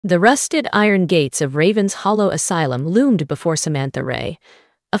The rusted iron gates of Raven's Hollow Asylum loomed before Samantha Ray,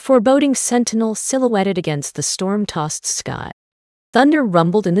 a foreboding sentinel silhouetted against the storm-tossed sky. Thunder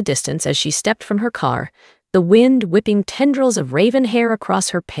rumbled in the distance as she stepped from her car, the wind whipping tendrils of raven hair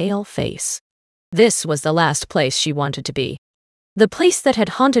across her pale face. This was the last place she wanted to be. The place that had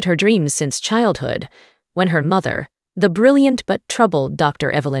haunted her dreams since childhood, when her mother, the brilliant but troubled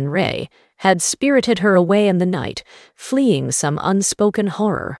Dr. Evelyn Ray, had spirited her away in the night, fleeing some unspoken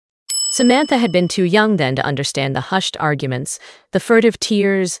horror. Samantha had been too young then to understand the hushed arguments, the furtive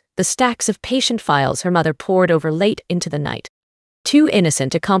tears, the stacks of patient files her mother pored over late into the night. Too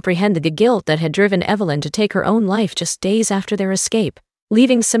innocent to comprehend the guilt that had driven Evelyn to take her own life just days after their escape,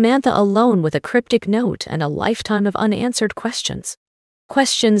 leaving Samantha alone with a cryptic note and a lifetime of unanswered questions.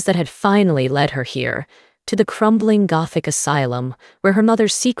 Questions that had finally led her here, to the crumbling gothic asylum where her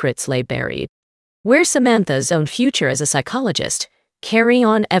mother's secrets lay buried. Where Samantha's own future as a psychologist, carrying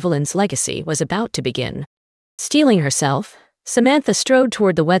on Evelyn's legacy, was about to begin. Steeling herself, Samantha strode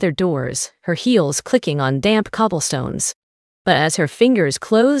toward the weathered doors, her heels clicking on damp cobblestones. But as her fingers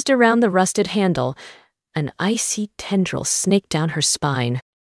closed around the rusted handle, an icy tendril snaked down her spine.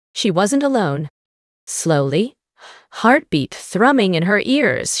 She wasn't alone. Slowly, heartbeat thrumming in her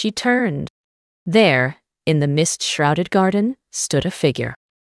ears, she turned. There, in the mist-shrouded garden, stood a figure.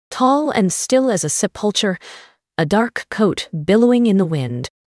 Tall and still as a sepulchre, a dark coat billowing in the wind.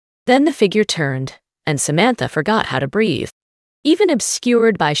 Then the figure turned, and Samantha forgot how to breathe. Even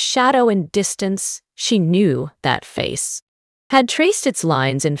obscured by shadow and distance, she knew that face. Had traced its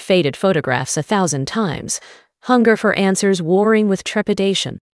lines in faded photographs 1,000 times, hunger for answers warring with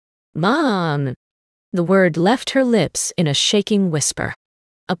trepidation. "Mom!" The word left her lips in a shaking whisper.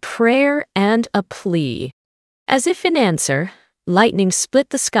 A prayer and a plea. As if in answer, lightning split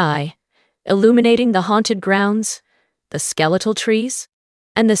the sky, illuminating the haunted grounds, the skeletal trees,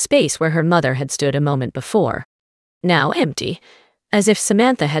 and the space where her mother had stood a moment before. Now empty, as if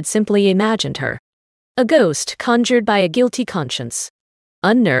Samantha had simply imagined her. A ghost conjured by a guilty conscience.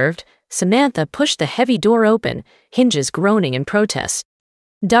 Unnerved, Samantha pushed the heavy door open, hinges groaning in protest.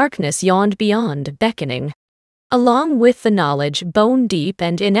 Darkness yawned beyond, beckoning. Along with the knowledge, bone-deep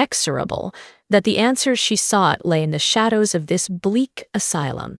and inexorable, that the answers she sought lay in the shadows of this bleak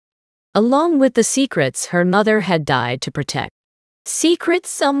asylum. Along with the secrets her mother had died to protect. Secrets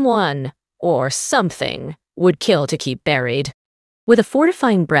someone, or something, would kill to keep buried. With a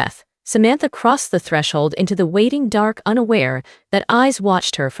fortifying breath, Samantha crossed the threshold into the waiting dark, unaware that eyes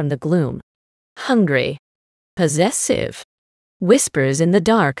watched her from the gloom. Hungry. Possessive. Whispers in the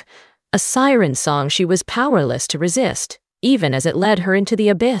dark. A siren song she was powerless to resist, even as it led her into the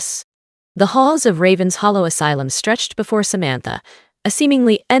abyss. The halls of Raven's Hollow Asylum stretched before Samantha, a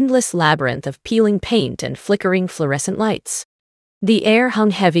seemingly endless labyrinth of peeling paint and flickering fluorescent lights. The air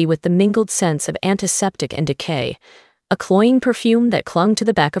hung heavy with the mingled scents of antiseptic and decay, a cloying perfume that clung to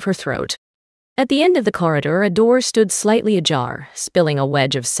the back of her throat. At the end of the corridor, a door stood slightly ajar, spilling a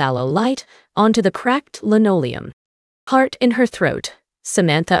wedge of sallow light onto the cracked linoleum. Heart in her throat,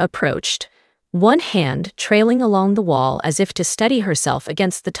 Samantha approached, one hand trailing along the wall as if to steady herself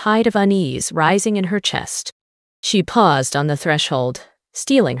against the tide of unease rising in her chest. She paused on the threshold,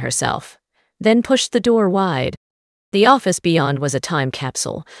 steeling herself, then pushed the door wide. The office beyond was a time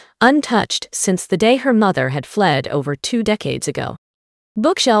capsule, untouched since the day her mother had fled over 2 decades ago.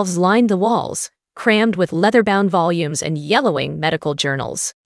 Bookshelves lined the walls, crammed with leather-bound volumes and yellowing medical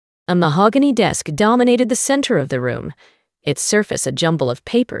journals. A mahogany desk dominated the center of the room, its surface a jumble of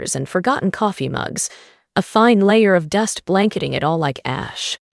papers and forgotten coffee mugs, a fine layer of dust blanketing it all like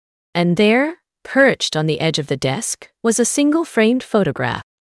ash. And there, perched on the edge of the desk, was a single framed photograph.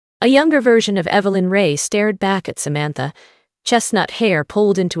 A younger version of Evelyn Ray stared back at Samantha, chestnut hair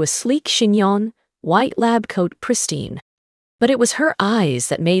pulled into a sleek chignon, white lab coat pristine. But it was her eyes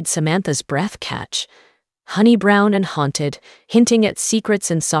that made Samantha's breath catch, honey brown and haunted, hinting at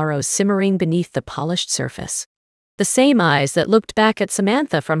secrets and sorrows simmering beneath the polished surface. The same eyes that looked back at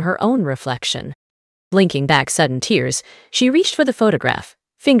Samantha from her own reflection. Blinking back sudden tears, she reached for the photograph,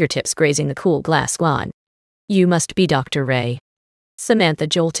 fingertips grazing the cool glass wand. "You must be Dr. Ray." Samantha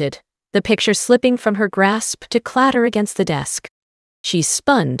jolted, the picture slipping from her grasp to clatter against the desk. She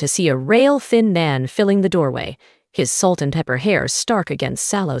spun to see a rail-thin man filling the doorway, his salt and pepper hair stark against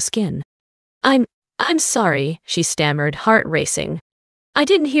sallow skin. I'm sorry," she stammered, heart racing. "I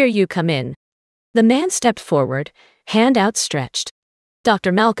didn't hear you come in." The man stepped forward, hand outstretched.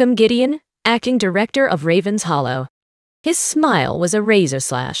 "Dr. Malcolm Gideon, acting director of Raven's Hollow." His smile was a razor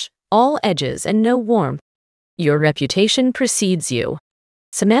slash, all edges and no warmth. "Your reputation precedes you."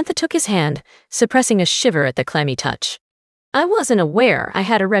 Samantha took his hand, suppressing a shiver at the clammy touch. I wasn't aware I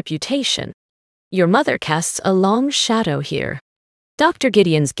had a reputation. Your mother casts a long shadow here. Dr.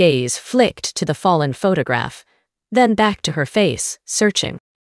 Gideon's gaze flicked to the fallen photograph, then back to her face, searching,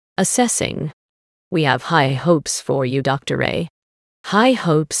 assessing. We have high hopes for you, Dr. Ray. High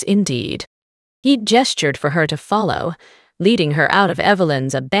hopes indeed. He gestured for her to follow, leading her out of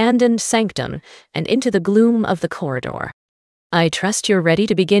Evelyn's abandoned sanctum and into the gloom of the corridor. I trust you're ready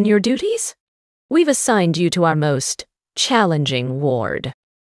to begin your duties? We've assigned you to our most challenging ward.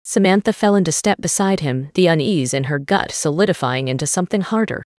 Samantha fell into step beside him, the unease in her gut solidifying into something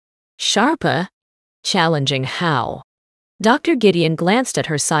harder. Sharper? Challenging how? Dr. Gideon glanced at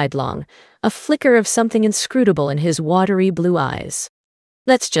her sidelong, a flicker of something inscrutable in his watery blue eyes.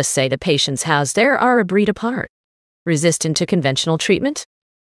 Let's just say the patients housed there are a breed apart. Resistant to conventional treatment?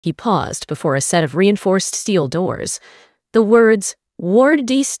 He paused before a set of reinforced steel doors, the words Ward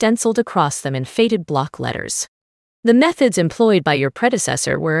D stenciled across them in faded block letters. The methods employed by your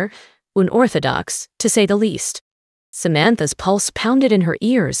predecessor were unorthodox, to say the least. Samantha's pulse pounded in her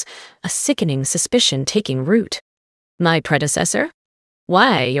ears, a sickening suspicion taking root. My predecessor?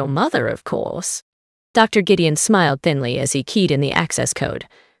 Why, your mother, of course. Dr. Gideon smiled thinly as he keyed in the access code,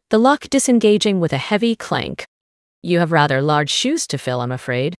 the lock disengaging with a heavy clank. You have rather large shoes to fill, I'm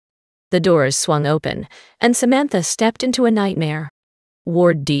afraid. The doors swung open, and Samantha stepped into a nightmare.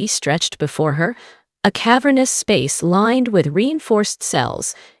 Ward D stretched before her, a cavernous space lined with reinforced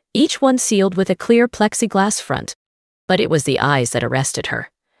cells, each one sealed with a clear plexiglass front. But it was the eyes that arrested her.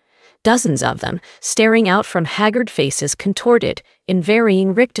 Dozens of them, staring out from haggard faces contorted in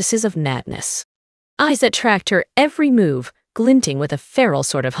varying rictuses of madness. Eyes that tracked her every move, glinting with a feral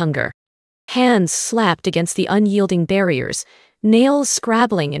sort of hunger. Hands slapped against the unyielding barriers, nails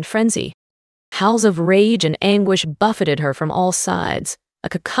scrabbling in frenzy. Howls of rage and anguish buffeted her from all sides, a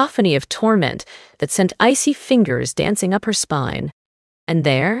cacophony of torment that sent icy fingers dancing up her spine. And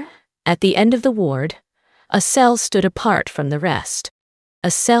there, at the end of the ward, a cell stood apart from the rest.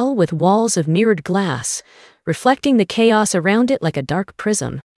 A cell with walls of mirrored glass, reflecting the chaos around it like a dark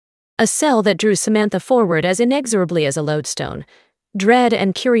prism. A cell that drew Samantha forward as inexorably as a lodestone, dread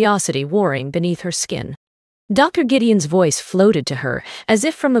and curiosity warring beneath her skin. Dr. Gideon's voice floated to her, as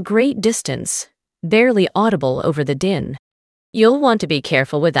if from a great distance, barely audible over the din. You'll want to be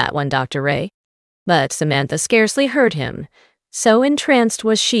careful with that one, Dr. Ray. But Samantha scarcely heard him. So entranced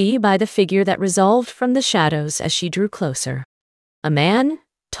was she by the figure that resolved from the shadows as she drew closer. A man,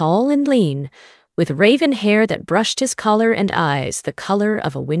 tall and lean, with raven hair that brushed his collar and eyes the color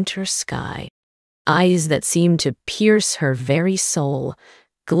of a winter sky. Eyes that seemed to pierce her very soul,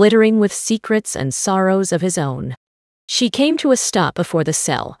 glittering with secrets and sorrows of his own. She came to a stop before the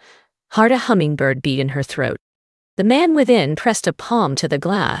cell, heart a hummingbird beat in her throat. The man within pressed a palm to the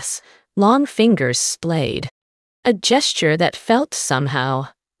glass, long fingers splayed. A gesture that felt somehow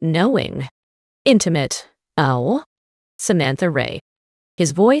knowing. Intimate. Oh? Samantha Ray.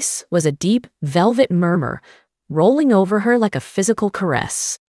 His voice was a deep, velvet murmur, rolling over her like a physical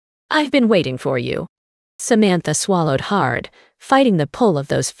caress. I've been waiting for you. Samantha swallowed hard, fighting the pull of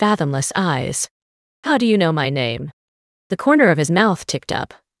those fathomless eyes. How do you know my name? The corner of his mouth ticked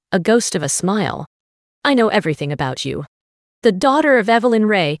up, a ghost of a smile. I know everything about you. The daughter of Evelyn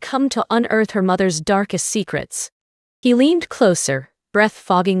Ray, come to unearth her mother's darkest secrets. He leaned closer, breath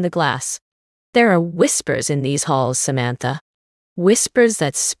fogging the glass. There are whispers in these halls, Samantha. Whispers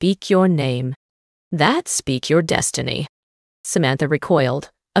that speak your name. That speak your destiny. Samantha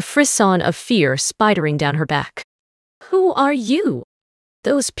recoiled, a frisson of fear spidering down her back. Who are you?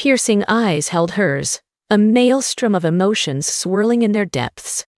 Those piercing eyes held hers, a maelstrom of emotions swirling in their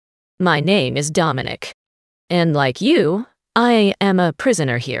depths. My name is Dominic. And like you, I am a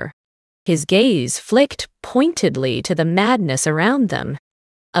prisoner here. His gaze flicked pointedly to the madness around them.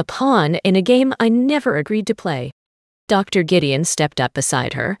 A pawn in a game I never agreed to play. Dr. Gideon stepped up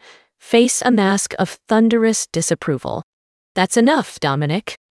beside her, face a mask of thunderous disapproval. That's enough,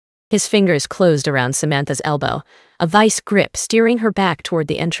 Dominic. His fingers closed around Samantha's elbow, a vice grip steering her back toward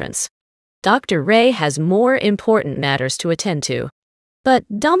the entrance. Dr. Ray has more important matters to attend to.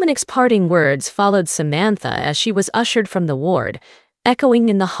 But Dominic's parting words followed Samantha as she was ushered from the ward, echoing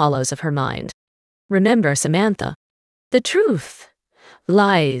in the hollows of her mind. Remember, Samantha, the truth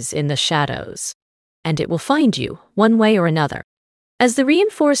lies in the shadows, and it will find you one way or another. As the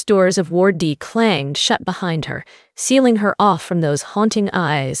reinforced doors of Ward D clanged shut behind her, sealing her off from those haunting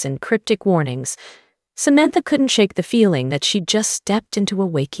eyes and cryptic warnings, Samantha couldn't shake the feeling that she'd just stepped into a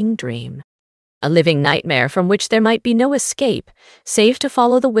waking dream. A living nightmare from which there might be no escape, save to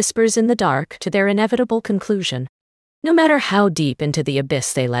follow the whispers in the dark to their inevitable conclusion, no matter how deep into the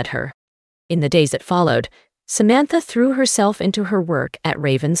abyss they led her. In the days that followed, Samantha threw herself into her work at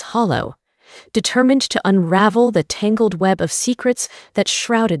Raven's Hollow, determined to unravel the tangled web of secrets that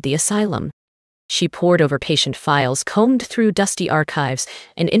shrouded the asylum. She pored over patient files, combed through dusty archives,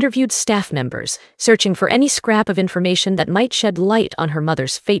 and interviewed staff members, searching for any scrap of information that might shed light on her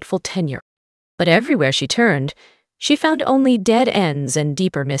mother's fateful tenure. But everywhere she turned, she found only dead ends and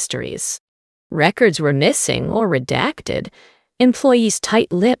deeper mysteries. Records were missing or redacted, employees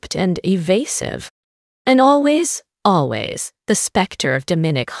tight-lipped and evasive. And always, the specter of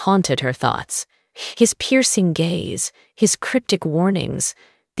Dominic haunted her thoughts. His piercing gaze, his cryptic warnings,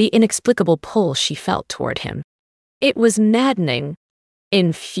 the inexplicable pull she felt toward him. It was maddening,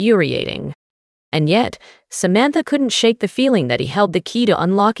 infuriating. And yet, Samantha couldn't shake the feeling that he held the key to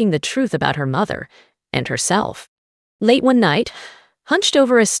unlocking the truth about her mother and herself. Late one night, hunched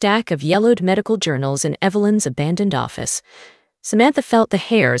over a stack of yellowed medical journals in Evelyn's abandoned office, Samantha felt the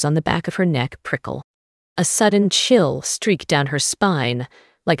hairs on the back of her neck prickle. A sudden chill streaked down her spine,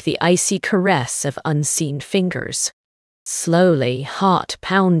 like the icy caress of unseen fingers. Slowly, heart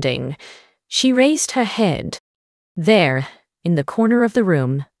pounding, she raised her head. There, in the corner of the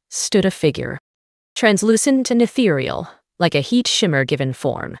room, stood a figure, translucent and ethereal, like a heat shimmer given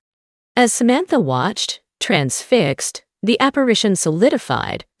form. As Samantha watched, transfixed, the apparition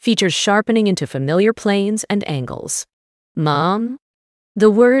solidified, features sharpening into familiar planes and angles. "Mom?"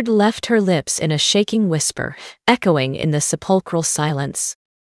 The word left her lips in a shaking whisper, echoing in the sepulchral silence.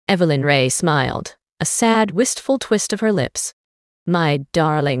 Evelyn Ray smiled, a sad, wistful twist of her lips. "My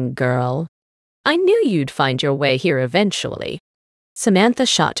darling girl. I knew you'd find your way here eventually." Samantha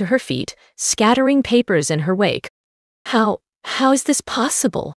shot to her feet, scattering papers in her wake. How is this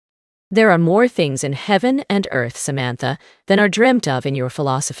possible? "There are more things in heaven and earth, Samantha, than are dreamt of in your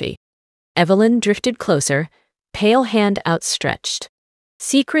philosophy." Evelyn drifted closer, pale hand outstretched.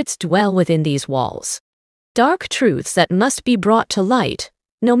 "Secrets dwell within these walls. Dark truths that must be brought to light,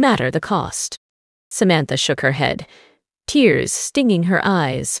 no matter the cost." Samantha shook her head, tears stinging her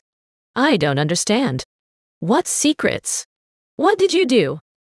eyes. "I don't understand. What secrets? What did you do?"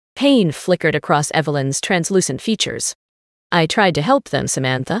 Pain flickered across Evelyn's translucent features. "I tried to help them,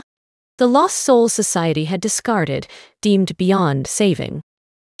 Samantha. The lost souls society had discarded, deemed beyond saving."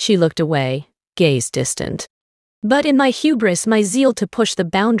 She looked away, gaze distant. "But in my hubris, my zeal to push the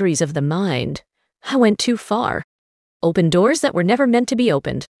boundaries of the mind, I went too far. Opened doors that were never meant to be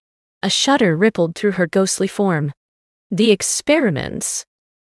opened." A shudder rippled through her ghostly form. "The experiments.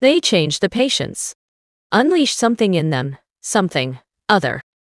 They changed the patients. Unleashed something in them, something other."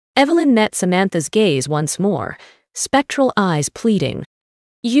 Evelyn met Samantha's gaze once more, spectral eyes pleading.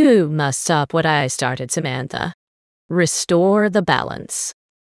 "You must stop what I started, Samantha. Restore the balance.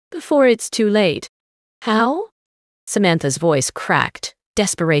 Before it's too late." "How?" Samantha's voice cracked,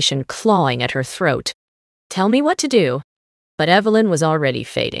 desperation clawing at her throat. "Tell me what to do." But Evelyn was already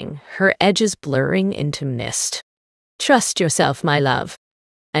fading, her edges blurring into mist. "Trust yourself, my love.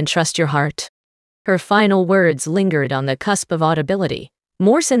 And trust your heart." Her final words lingered on the cusp of audibility,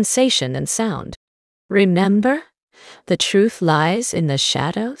 more sensation than sound. "Remember? The truth lies in the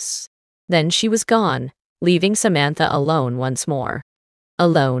shadows." Then she was gone, leaving Samantha alone once more.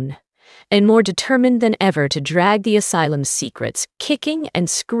 Alone, and more determined than ever to drag the asylum's secrets, kicking and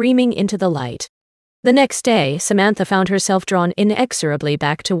screaming into the light. The next day, Samantha found herself drawn inexorably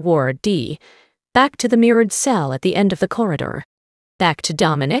back to Ward D, back to the mirrored cell at the end of the corridor. Back to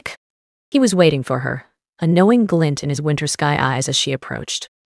Dominic. He was waiting for her, a knowing glint in his winter sky eyes as she approached.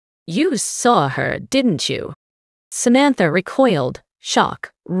 "You saw her, didn't you?" Samantha recoiled,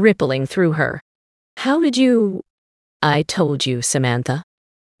 shock rippling through her. "How did you—" "I told you, Samantha.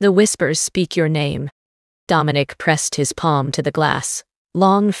 The whispers speak your name." Dominic pressed his palm to the glass,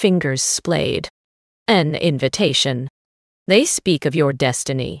 long fingers splayed. "An invitation. They speak of your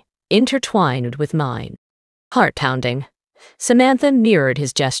destiny, intertwined with mine." Heart-pounding, Samantha mirrored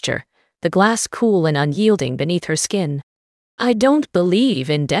his gesture, the glass cool and unyielding beneath her skin. "I don't believe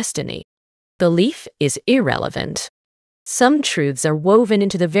in destiny. Belief is irrelevant. Some truths are woven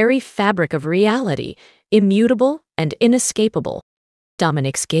into the very fabric of reality, immutable and inescapable."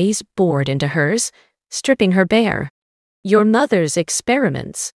 Dominic's gaze bored into hers, stripping her bare. "Your mother's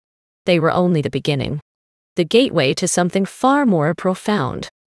experiments. They were only the beginning. The gateway to something far more profound.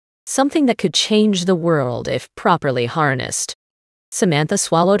 Something that could change the world if properly harnessed." Samantha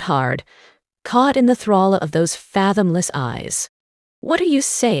swallowed hard, caught in the thrall of those fathomless eyes. "What are you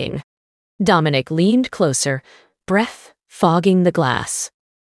saying?" Dominic leaned closer, breath fogging the glass.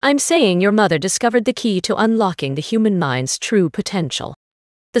 "I'm saying your mother discovered the key to unlocking the human mind's true potential.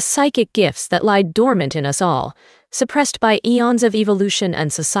 The psychic gifts that lie dormant in us all, suppressed by eons of evolution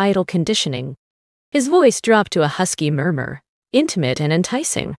and societal conditioning. His voice dropped to a husky murmur, intimate and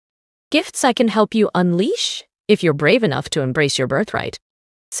enticing. "Gifts I can help you unleash, if you're brave enough to embrace your birthright."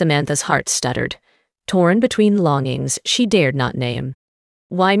 Samantha's heart stuttered, torn between longings she dared not name.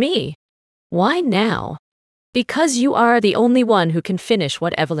 "Why me? Why now?" "Because you are the only one who can finish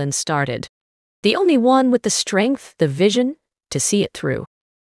what Evelyn started. The only one with the strength, the vision, to see it through."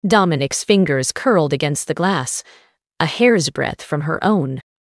 Dominic's fingers curled against the glass, a hair's breadth from her own.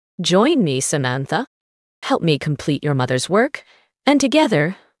 "Join me, Samantha. Help me complete your mother's work, and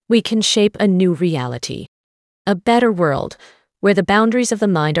together we can shape a new reality. A better world, where the boundaries of the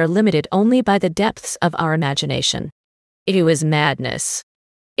mind are limited only by the depths of our imagination." It was madness.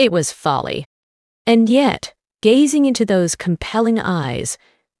 It was folly. And yet, gazing into those compelling eyes,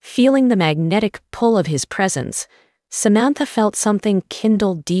 feeling the magnetic pull of his presence, Samantha felt something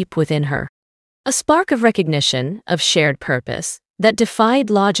kindle deep within her. A spark of recognition, of shared purpose, that defied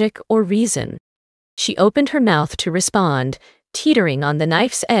logic or reason. She opened her mouth to respond, teetering on the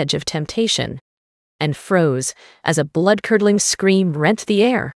knife's edge of temptation, and froze as a blood-curdling scream rent the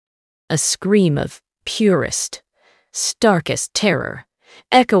air. A scream of purest, starkest terror,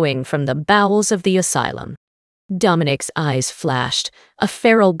 echoing from the bowels of the asylum. Dominic's eyes flashed, a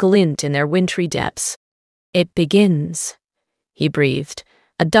feral glint in their wintry depths. "It begins," he breathed,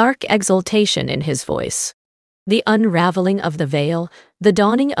 a dark exultation in his voice. The unraveling of the veil, the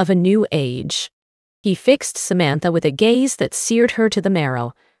dawning of a new age. He fixed Samantha with a gaze that seared her to the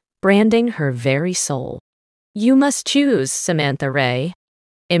marrow, branding her very soul. "You must choose, Samantha Ray.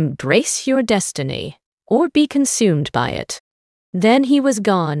 Embrace your destiny, or be consumed by it." Then he was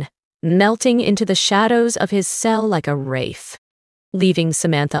gone, melting into the shadows of his cell like a wraith, leaving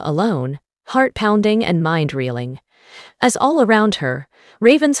Samantha alone, heart pounding and mind reeling, as all around her,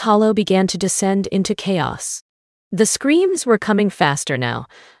 Raven's Hollow began to descend into chaos. The screams were coming faster now,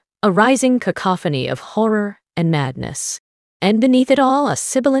 a rising cacophony of horror and madness. And beneath it all, a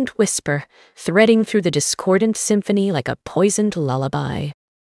sibilant whisper, threading through the discordant symphony like a poisoned lullaby.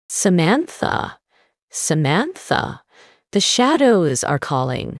 "Samantha! Samantha! The shadows are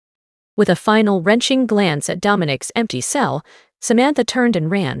calling." With a final wrenching glance at Dominic's empty cell, Samantha turned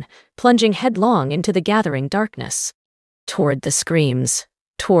and ran, plunging headlong into the gathering darkness. Toward the screams,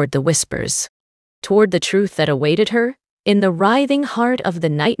 toward the whispers, toward the truth that awaited her in the writhing heart of the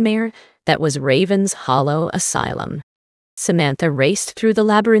nightmare that was Raven's Hollow Asylum. Samantha raced through the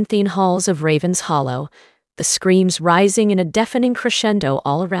labyrinthine halls of Raven's Hollow, the screams rising in a deafening crescendo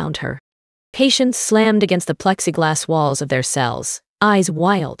all around her. Patients slammed against the plexiglass walls of their cells, eyes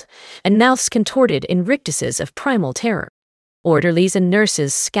wild, and mouths contorted in rictuses of primal terror. Orderlies and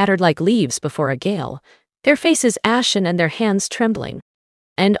nurses scattered like leaves before a gale, their faces ashen and their hands trembling.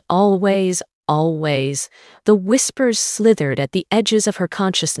 And always, always, the whispers slithered at the edges of her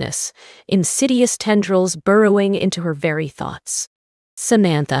consciousness, insidious tendrils burrowing into her very thoughts.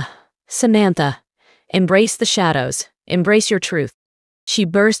 "Samantha, Samantha, embrace the shadows, embrace your truth." She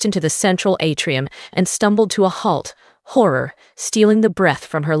burst into the central atrium and stumbled to a halt, horror stealing the breath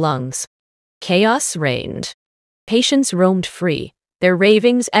from her lungs. Chaos reigned. Patients roamed free, their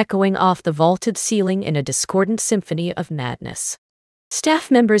ravings echoing off the vaulted ceiling in a discordant symphony of madness.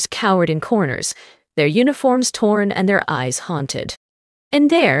 Staff members cowered in corners, their uniforms torn and their eyes haunted. And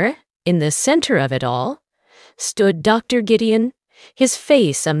there, in the center of it all, stood Dr. Gideon, his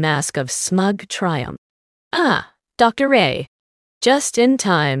face a mask of smug triumph. "Ah, Dr. Ray. Just in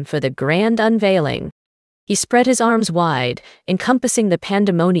time for the grand unveiling." He spread his arms wide, encompassing the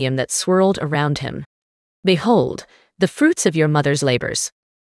pandemonium that swirled around him. "Behold, the fruits of your mother's labors.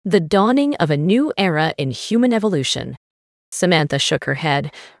 The dawning of a new era in human evolution." Samantha shook her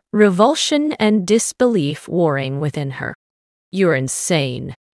head, revulsion and disbelief warring within her. "You're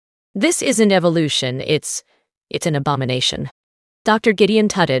insane. This isn't evolution, it's an abomination." Dr. Gideon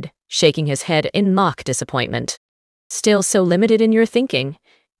tutted, shaking his head in mock disappointment. "Still so limited in your thinking,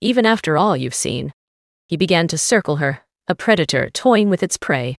 even after all you've seen." He began to circle her, a predator toying with its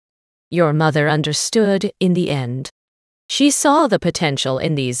prey. "Your mother understood in the end. She saw the potential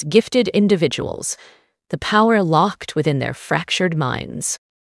in these gifted individuals, the power locked within their fractured minds."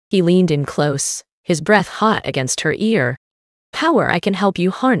 He leaned in close, his breath hot against her ear. "Power I can help you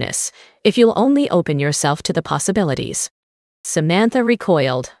harness, if you'll only open yourself to the possibilities." Samantha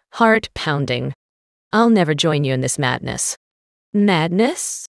recoiled, heart pounding. "I'll never join you in this madness."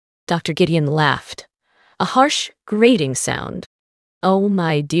 "Madness?" Dr. Gideon laughed, a harsh, grating sound. "Oh,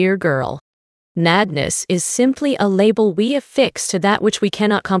 my dear girl, madness is simply a label we affix to that which we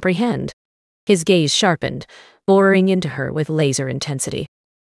cannot comprehend." His gaze sharpened, boring into her with laser intensity.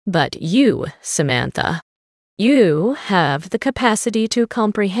 "But you, Samantha, you have the capacity to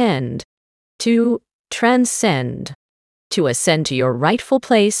comprehend, to transcend, to ascend to your rightful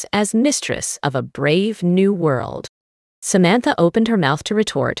place as mistress of a brave new world. Samantha opened her mouth to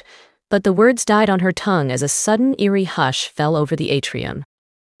retort, but the words died on her tongue as a sudden eerie hush fell over the atrium.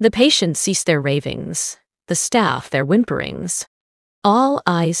 The patients ceased their ravings, the staff their whimperings. All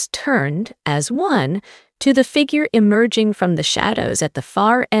eyes turned, as one, to the figure emerging from the shadows at the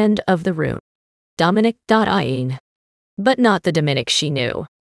far end of the room. Dominic.ine. But not the Dominic she knew.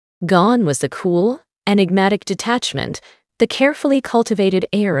 Gone was the cool, enigmatic detachment, the carefully cultivated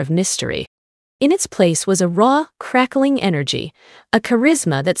air of mystery. In its place was a raw, crackling energy, a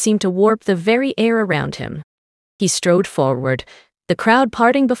charisma that seemed to warp the very air around him. He strode forward, the crowd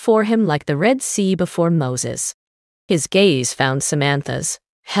parting before him like the Red Sea before Moses. His gaze found Samantha's,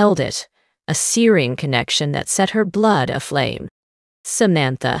 held it, a searing connection that set her blood aflame.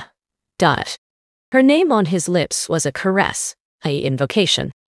 Samantha. Her name on his lips was a caress, an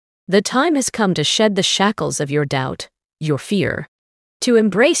invocation. The time has come to shed the shackles of your doubt, your fear, to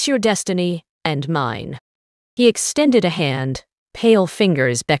embrace your destiny and mine. He extended a hand, pale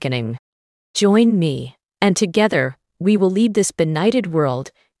fingers beckoning. Join me, and together we will lead this benighted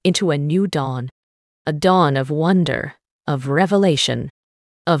world into a new dawn. A dawn of wonder, of revelation,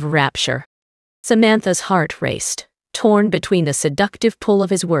 of rapture. Samantha's heart raced, torn between the seductive pull of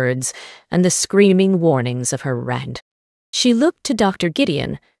his words and the screaming warnings of her rant. She looked to Dr.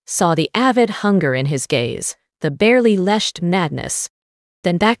 Gideon, saw the avid hunger in his gaze, the barely leshed madness.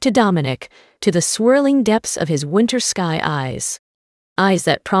 Then back to Dominic, to the swirling depths of his winter sky eyes. Eyes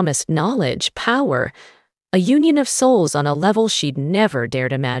that promised knowledge, power, a union of souls on a level she'd never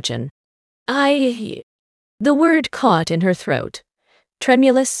dared imagine. The word caught in her throat,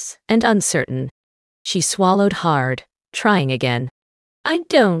 tremulous and uncertain. She swallowed hard, trying again. I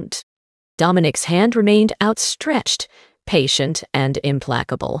don't. Dominic's hand remained outstretched, patient and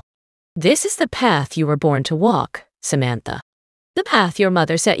implacable. This is the path you were born to walk, Samantha. The path your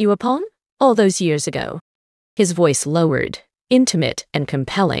mother set you upon, all those years ago. His voice lowered, intimate and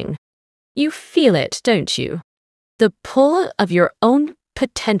compelling. You feel it, don't you? The pull of your own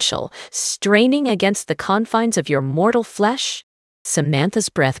potential, straining against the confines of your mortal flesh? Samantha's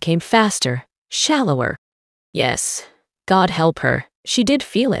breath came faster, shallower. Yes, God help her, she did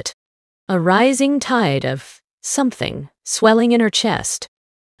feel it. A rising tide of something swelling in her chest.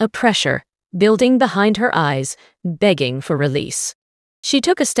 A pressure building behind her eyes, begging for release. She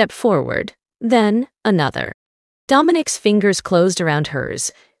took a step forward, then another. Dominic's fingers closed around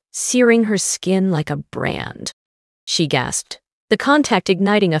hers, searing her skin like a brand. She gasped, the contact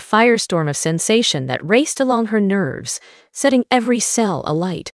igniting a firestorm of sensation that raced along her nerves, setting every cell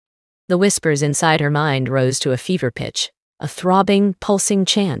alight. The whispers inside her mind rose to a fever pitch, a throbbing, pulsing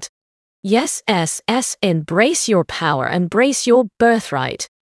chant. Yes, embrace your power, embrace your birthright.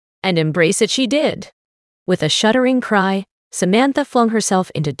 And embrace it she did. With a shuddering cry, Samantha flung herself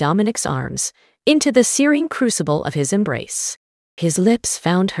into Dominic's arms, into the searing crucible of his embrace. His lips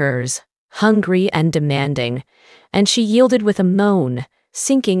found hers, hungry and demanding, and she yielded with a moan,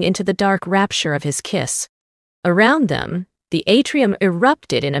 sinking into the dark rapture of his kiss. Around them, the atrium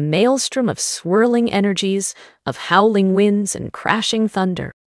erupted in a maelstrom of swirling energies, of howling winds and crashing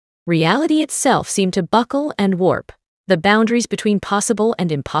thunder. Reality itself seemed to buckle and warp, the boundaries between possible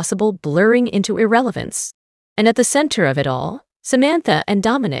and impossible blurring into irrelevance. And at the center of it all, Samantha and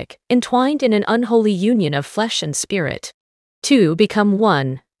Dominic, entwined in an unholy union of flesh and spirit. Two become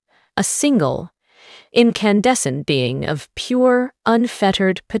one, a single, incandescent being of pure,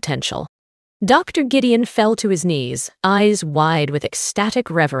 unfettered potential. Dr. Gideon fell to his knees, eyes wide with ecstatic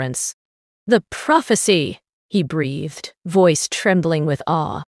reverence. The prophecy, he breathed, voice trembling with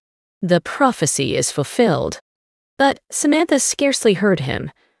awe. The prophecy is fulfilled. But Samantha scarcely heard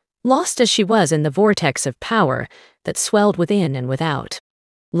him, lost as she was in the vortex of power that swelled within and without.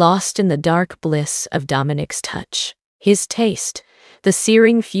 Lost in the dark bliss of Dominic's touch, his taste, the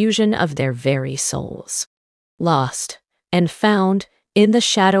searing fusion of their very souls. Lost and found in the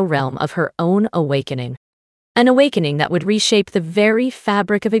shadow realm of her own awakening. An awakening that would reshape the very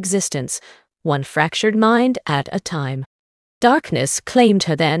fabric of existence, one fractured mind at a time. Darkness claimed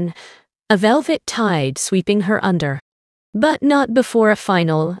her then, a velvet tide sweeping her under. But not before a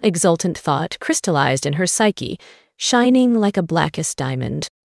final, exultant thought crystallized in her psyche, shining like a blackest diamond.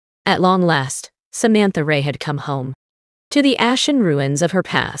 At long last, Samantha Ray had come home. To the ashen ruins of her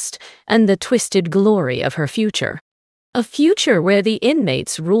past and the twisted glory of her future. A future where the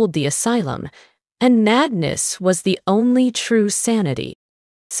inmates ruled the asylum, and madness was the only true sanity.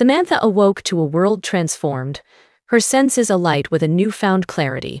 Samantha awoke to a world transformed, her senses alight with a newfound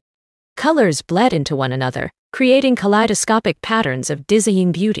clarity. Colors bled into one another, creating kaleidoscopic patterns of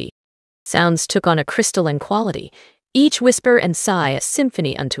dizzying beauty. Sounds took on a crystalline quality, each whisper and sigh a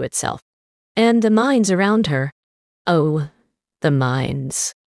symphony unto itself. And the minds around her, oh, the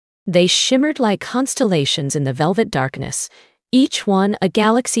minds. They shimmered like constellations in the velvet darkness, each one a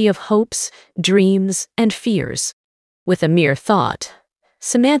galaxy of hopes, dreams, and fears. With a mere thought,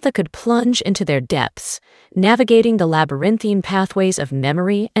 Samantha could plunge into their depths, navigating the labyrinthine pathways of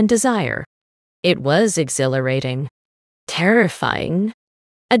memory and desire. It was exhilarating, terrifying,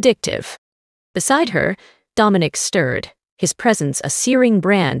 addictive. Beside her, Dominic stirred, his presence a searing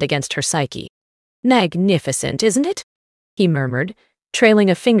brand against her psyche. "Magnificent, isn't it?" he murmured, trailing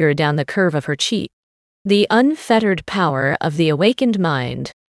a finger down the curve of her cheek. "The unfettered power of the awakened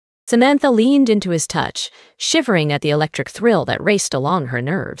mind." Samantha leaned into his touch, shivering at the electric thrill that raced along her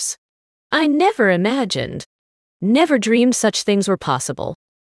nerves. "I never imagined, never dreamed such things were possible.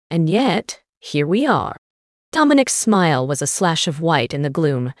 And yet, here we are." Dominic's smile was a slash of white in the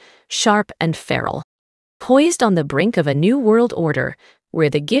gloom, sharp and feral. Poised on the brink of a new world order, where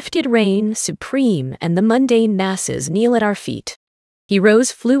the gifted reign supreme and the mundane masses kneel at our feet. He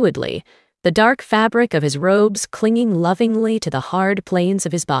rose fluidly, the dark fabric of his robes clinging lovingly to the hard planes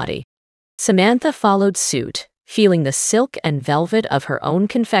of his body. Samantha followed suit, feeling the silk and velvet of her own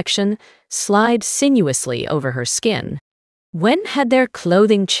confection slide sinuously over her skin. When had their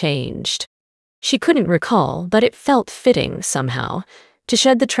clothing changed? She couldn't recall, but it felt fitting, somehow, to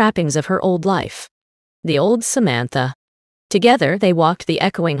shed the trappings of her old life. The old Samantha. Together they walked the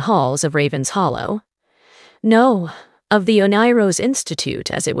echoing halls of Raven's Hollow. No, of the Oneiros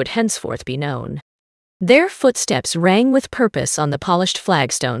Institute, as it would henceforth be known. Their footsteps rang with purpose on the polished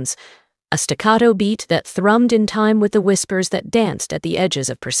flagstones, a staccato beat that thrummed in time with the whispers that danced at the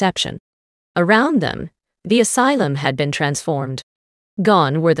edges of perception. Around them, the asylum had been transformed.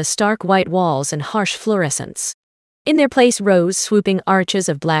 Gone were the stark white walls and harsh fluorescence. In their place rose swooping arches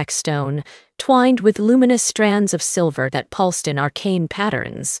of black stone, twined with luminous strands of silver that pulsed in arcane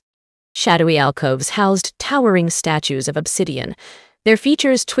patterns. Shadowy alcoves housed towering statues of obsidian, their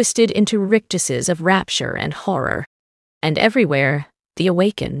features twisted into rictuses of rapture and horror. And everywhere, the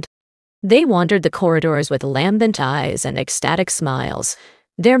awakened. They wandered the corridors with lambent eyes and ecstatic smiles,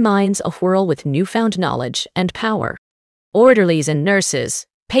 their minds awhirl with newfound knowledge and power. Orderlies and nurses,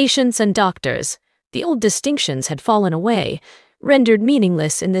 patients and doctors, the old distinctions had fallen away, rendered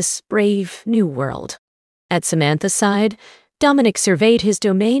meaningless in this brave new world. At Samantha's side, Dominic surveyed his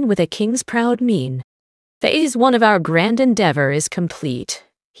domain with a king's proud mien. "Phase 1 of our grand endeavor is complete,"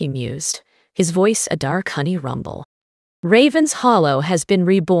 he mused, his voice a dark honey rumble. "Raven's Hollow has been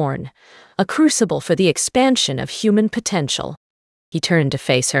reborn, a crucible for the expansion of human potential." He turned to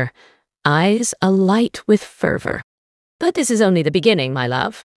face her, eyes alight with fervor. "But this is only the beginning, my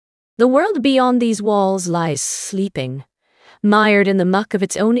love. The world beyond these walls lies sleeping, mired in the muck of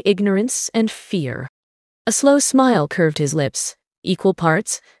its own ignorance and fear." A slow smile curved his lips, equal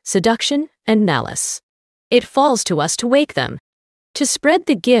parts seduction and malice. "It falls to us to wake them, to spread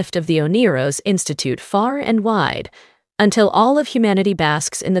the gift of the Oneiros Institute far and wide, until all of humanity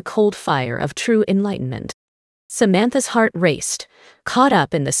basks in the cold fire of true enlightenment." Samantha's heart raced, caught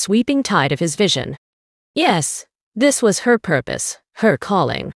up in the sweeping tide of his vision. Yes, this was her purpose, her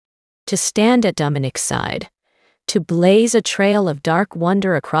calling. To stand at Dominic's side, to blaze a trail of dark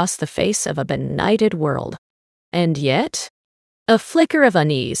wonder across the face of a benighted world. And yet, a flicker of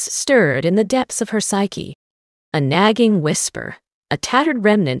unease stirred in the depths of her psyche. A nagging whisper, a tattered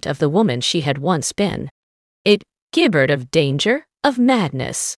remnant of the woman she had once been. It gibbered of danger, of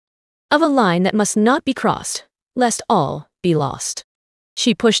madness, of a line that must not be crossed, lest all be lost.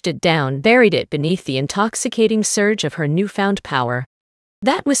 She pushed it down, buried it beneath the intoxicating surge of her newfound power.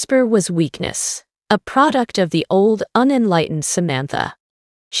 That whisper was weakness, a product of the old, unenlightened Samantha.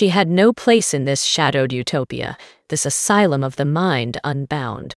 She had no place in this shadowed utopia, this asylum of the mind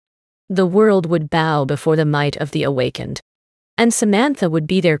unbound. The world would bow before the might of the awakened, and Samantha would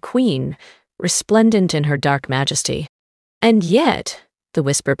be their queen, resplendent in her dark majesty. And yet, the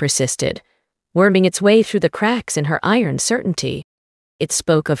whisper persisted, worming its way through the cracks in her iron certainty. It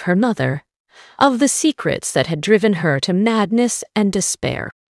spoke of her mother, of the secrets that had driven her to madness and despair,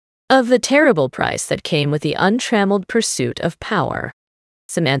 of the terrible price that came with the untrammeled pursuit of power.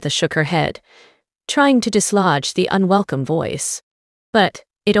 Samantha shook her head, trying to dislodge the unwelcome voice. But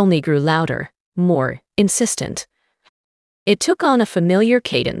it only grew louder, more insistent. It took on a familiar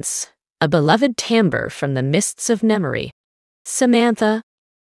cadence, a beloved timbre from the mists of memory. "Samantha,"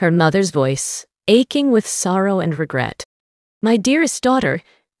 her mother's voice, aching with sorrow and regret. "My dearest daughter,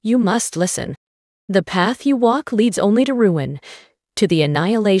 you must listen. The path you walk leads only to ruin, to the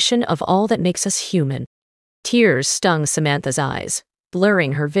annihilation of all that makes us human." Tears stung Samantha's eyes,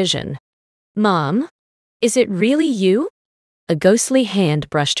 blurring her vision. Mom, is it really you? A ghostly hand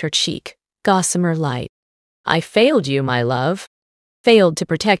brushed her cheek, gossamer light. I failed you, my love. Failed to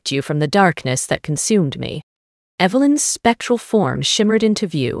protect you from the darkness that consumed me. Evelyn's spectral form shimmered into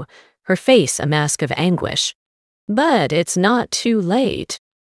view, her face a mask of anguish. But it's not too late.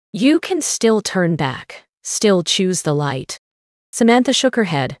 You can still turn back, still choose the light. Samantha shook her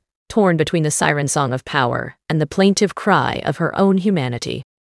head, torn between the siren song of power and the plaintive cry of her own humanity.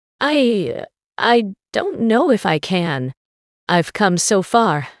 I don't know if I can. I've come so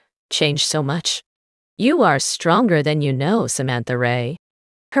far, changed so much. You are stronger than you know, Samantha Ray.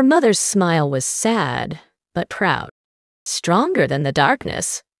 Her mother's smile was sad, but proud. Stronger than the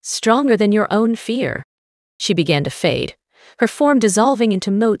darkness, stronger than your own fear. She began to fade, her form dissolving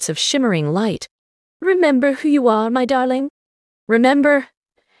into motes of shimmering light. Remember who you are, my darling. Remember,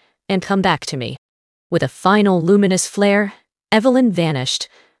 and come back to me. With a final luminous flare, Evelyn vanished,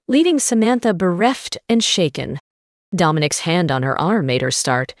 leaving Samantha bereft and shaken. Dominic's hand on her arm made her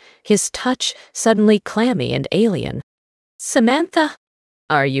start, his touch suddenly clammy and alien. Samantha,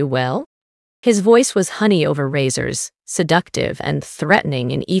 are you well? His voice was honey over razors, seductive and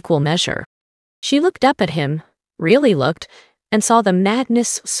threatening in equal measure. She looked up at him, really looked, and saw the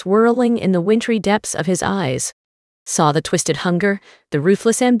madness swirling in the wintry depths of his eyes. Saw the twisted hunger, the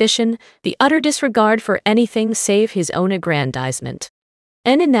ruthless ambition, the utter disregard for anything save his own aggrandizement.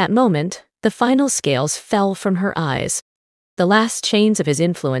 And in that moment, the final scales fell from her eyes. The last chains of his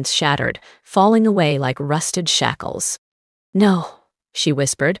influence shattered, falling away like rusted shackles. No, she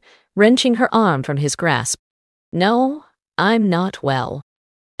whispered, wrenching her arm from his grasp. No, I'm not well.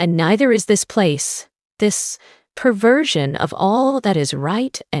 And neither is this place, this perversion of all that is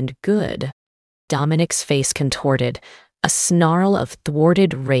right and good. Dominic's face contorted, a snarl of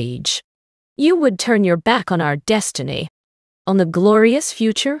thwarted rage. You would turn your back on our destiny, on the glorious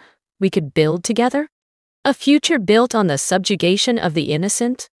future we could build together? A future built on the subjugation of the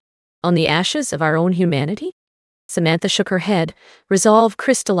innocent? On the ashes of our own humanity? Samantha shook her head, resolve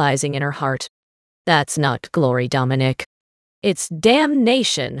crystallizing in her heart. That's not glory, Dominic. It's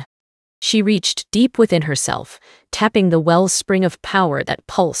damnation. She reached deep within herself, tapping the wellspring of power that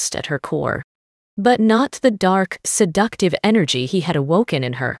pulsed at her core. But not the dark, seductive energy he had awoken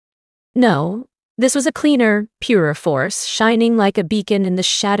in her. No, this was a cleaner, purer force, shining like a beacon in the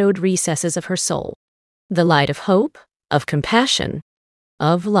shadowed recesses of her soul. The light of hope, of compassion,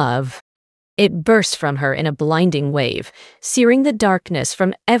 of love. It burst from her in a blinding wave, searing the darkness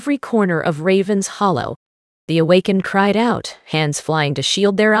from every corner of Raven's Hollow. The awakened cried out, hands flying to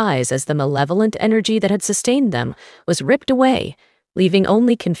shield their eyes as the malevolent energy that had sustained them was ripped away, leaving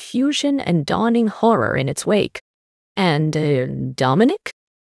only confusion and dawning horror in its wake. And, Dominic?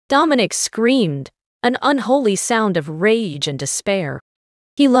 Dominic screamed, an unholy sound of rage and despair.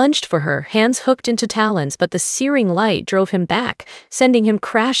 He lunged for her, hands hooked into talons, but the searing light drove him back, sending him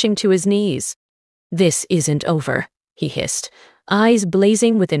crashing to his knees. This isn't over, he hissed, eyes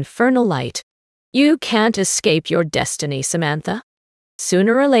blazing with infernal light. You can't escape your destiny, Samantha.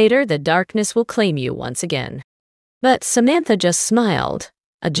 Sooner or later, the darkness will claim you once again. But Samantha just smiled,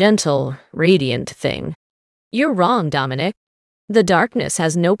 a gentle, radiant thing. You're wrong, Dominic. The darkness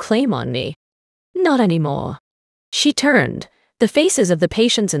has no claim on me. Not anymore. She turned, the faces of the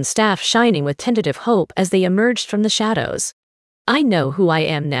patients and staff shining with tentative hope as they emerged from the shadows. I know who I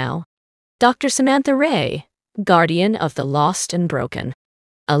am now. Dr. Samantha Ray, guardian of the lost and broken.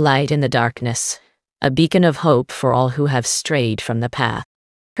 A light in the darkness, a beacon of hope for all who have strayed from the path.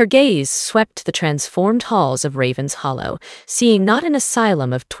 Her gaze swept the transformed halls of Raven's Hollow, seeing not an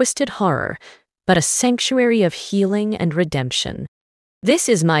asylum of twisted horror, but a sanctuary of healing and redemption. This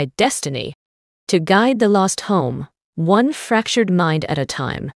is my destiny, to guide the lost home, one fractured mind at a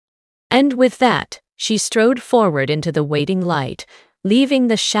time. And with that, she strode forward into the waiting light, leaving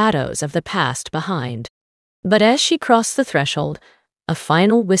the shadows of the past behind. But as she crossed the threshold, a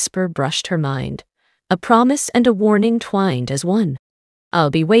final whisper brushed her mind, a promise and a warning twined as one.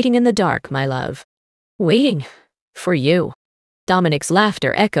 I'll be waiting in the dark, my love. Waiting for you. Dominic's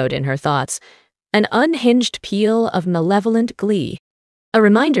laughter echoed in her thoughts, an unhinged peal of malevolent glee. A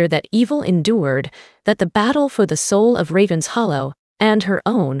reminder that evil endured, that the battle for the soul of Raven's Hollow, and her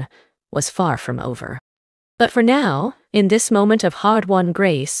own, was far from over. But for now, in this moment of hard-won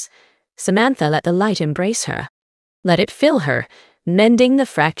grace, Samantha let the light embrace her. Let it fill her, mending the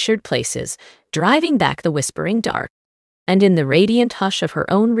fractured places, driving back the whispering dark. And in the radiant hush of her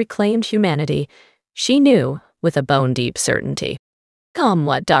own reclaimed humanity, she knew, with a bone-deep certainty, come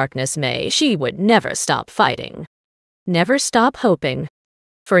what darkness may, she would never stop fighting. Never stop hoping.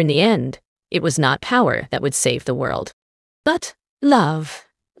 For in the end, it was not power that would save the world, but love.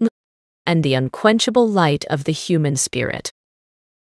 and the unquenchable light of the human spirit.